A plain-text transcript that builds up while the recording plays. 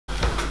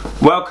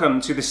Welcome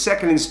to the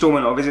second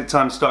installment of Is It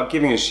Time to Start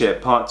Giving a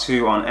Shit, part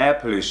 2 on air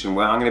pollution,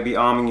 where I'm going to be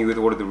arming you with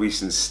all of the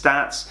recent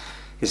stats,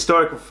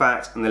 historical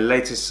facts and the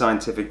latest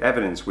scientific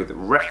evidence with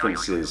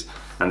references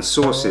and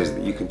sources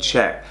that you can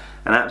check,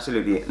 and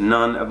absolutely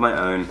none of my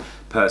own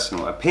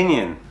personal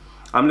opinion.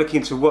 I'm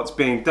looking into what's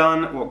being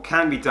done, what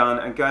can be done,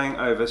 and going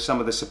over some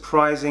of the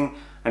surprising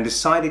and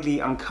decidedly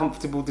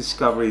uncomfortable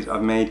discoveries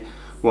I've made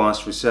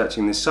whilst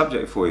researching this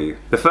subject for you.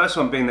 The first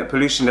one being that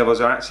pollution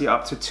levels are actually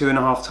up to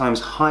 2.5 times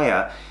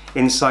higher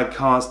inside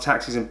cars,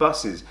 taxis and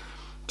buses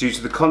due to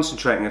the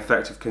concentrating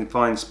effect of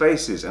confined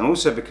spaces, and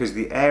also because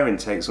the air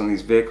intakes on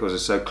these vehicles are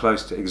so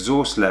close to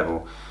exhaust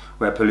level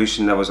where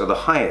pollution levels are the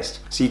highest.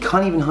 So you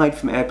can't even hide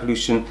from air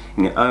pollution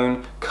in your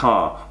own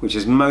car, which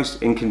is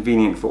most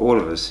inconvenient for all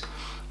of us.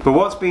 But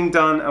what's being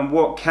done and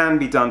what can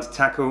be done to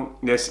tackle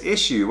this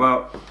issue?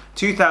 Well,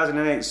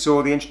 2008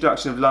 saw the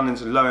introduction of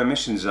London's low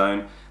emission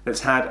zone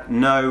that's had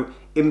no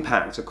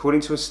impact, according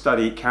to a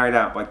study carried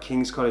out by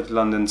King's College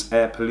London's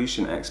air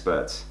pollution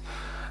experts.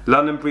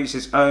 London breached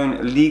its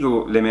own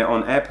legal limit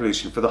on air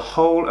pollution for the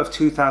whole of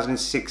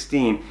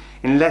 2016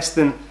 in less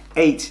than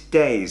 8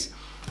 days.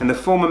 And the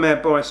former Mayor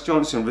Boris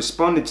Johnson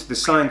responded to the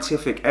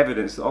scientific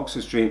evidence that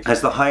Oxford Street has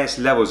the highest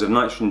levels of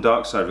nitrogen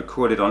dioxide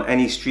recorded on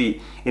any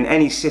street in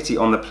any city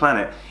on the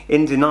planet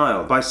in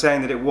denial by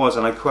saying that it was,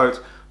 and I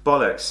quote,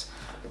 bollocks.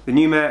 The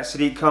new Mayor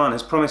Sadiq Khan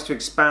has promised to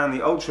expand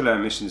the ultra-low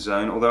emission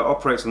zone, although it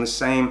operates on the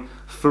same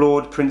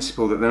flawed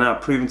principle that the now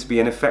proven to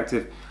be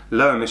ineffective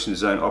low emission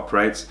zone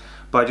operates,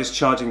 by just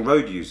charging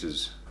road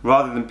users,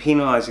 rather than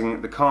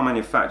penalising the car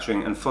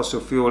manufacturing and fossil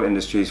fuel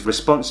industries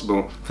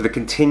responsible for the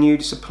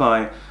continued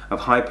supply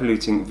of high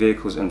polluting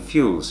vehicles and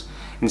fuels.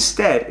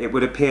 Instead, it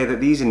would appear that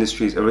these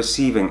industries are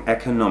receiving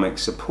economic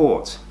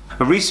support.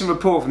 A recent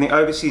report from the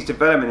Overseas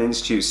Development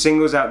Institute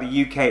singles out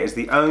the UK as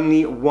the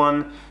only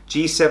one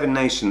G7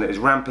 nation that is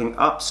ramping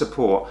up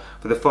support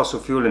for the fossil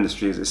fuel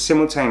industry as it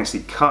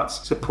simultaneously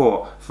cuts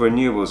support for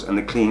renewables and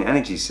the clean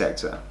energy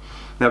sector.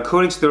 Now,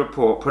 according to the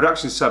report,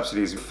 production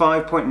subsidies of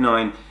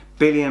 £5.9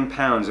 billion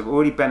have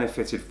already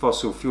benefited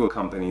fossil fuel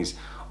companies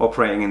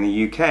operating in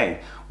the UK,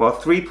 while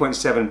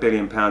 £3.7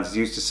 billion is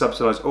used to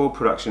subsidise oil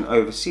production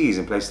overseas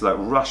in places like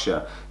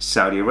Russia,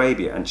 Saudi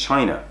Arabia and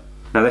China.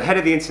 Now, the head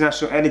of the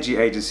International Energy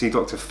Agency,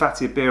 Dr.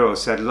 Fatih Birol,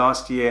 said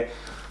last year,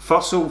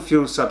 fossil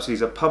fuel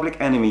subsidies are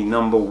public enemy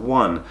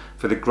 #1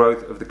 for the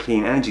growth of the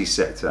clean energy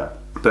sector.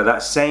 But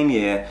that same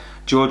year,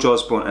 George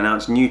Osborne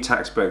announced new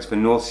tax breaks for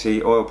North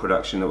Sea oil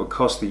production that would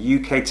cost the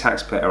UK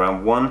taxpayer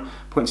around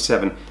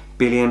 £1.7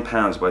 billion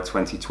by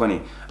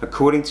 2020,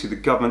 according to the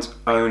government's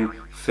own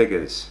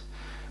figures.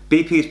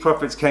 BP's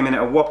profits came in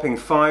at a whopping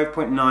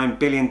 $5.9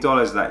 billion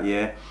that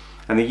year,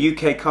 and the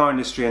UK car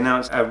industry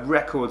announced a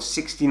record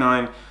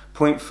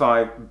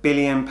 £69.5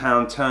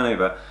 billion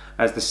turnover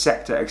as the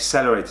sector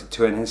accelerated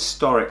to an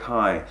historic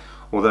high,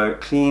 although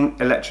clean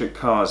electric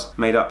cars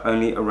made up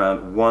only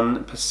around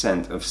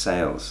 1% of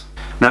sales.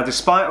 Now,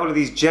 despite all of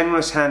these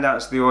generous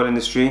handouts to the oil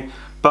industry,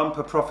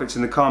 bumper profits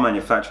in the car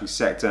manufacturing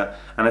sector,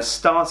 and a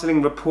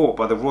startling report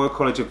by the Royal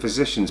College of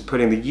Physicians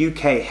putting the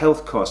UK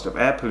health cost of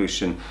air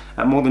pollution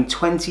at more than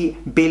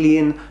 £20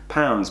 billion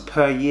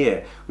per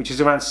year, which is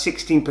around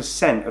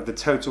 16% of the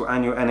total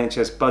annual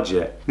NHS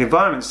budget. The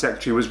Environment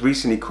Secretary was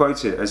recently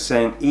quoted as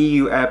saying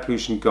EU air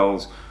pollution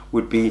goals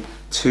would be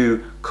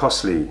too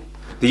costly.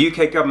 The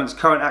UK government's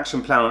current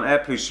action plan on air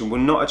pollution will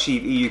not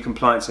achieve EU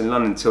compliance in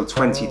London until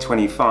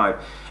 2025,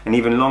 and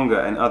even longer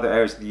in other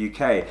areas of the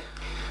UK.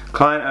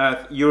 Client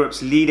Earth,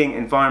 Europe's leading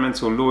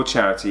environmental law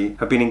charity,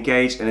 have been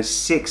engaged in a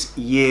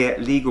 6-year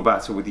legal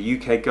battle with the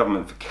UK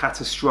government for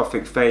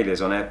catastrophic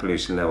failures on air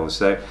pollution levels,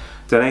 so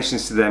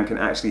donations to them can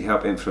actually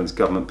help influence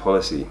government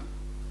policy.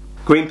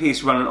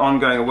 Greenpeace run an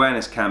ongoing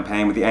awareness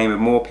campaign with the aim of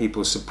more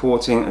people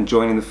supporting and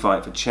joining the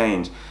fight for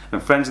change,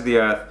 and Friends of the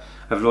Earth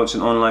have launched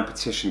an online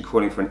petition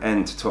calling for an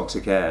end to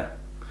toxic air.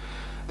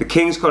 The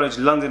King's College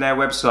London Air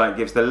website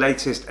gives the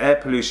latest air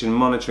pollution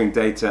monitoring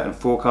data and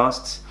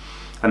forecasts,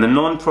 and the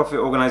non-profit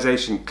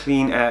organisation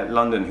Clean Air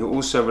London, who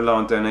also rely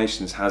on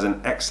donations, has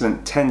an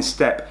excellent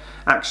 10-step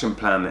action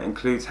plan that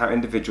includes how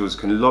individuals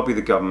can lobby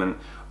the government,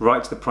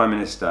 write to the Prime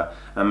Minister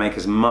and make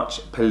as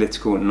much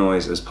political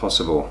noise as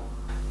possible.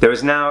 There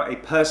is now a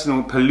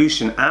personal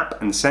pollution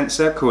app and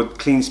sensor called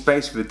Clean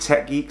Space for the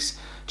tech geeks.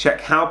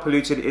 Check How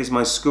Polluted Is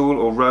My School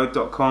or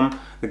Road.com,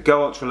 the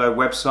Go Ultra Low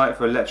website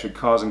for electric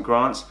cars and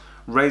grants.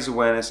 Raise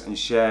awareness and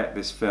share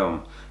this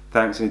film.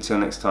 Thanks, and until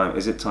next time,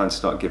 is it time to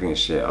start giving a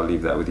shit? I'll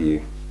leave that with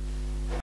you.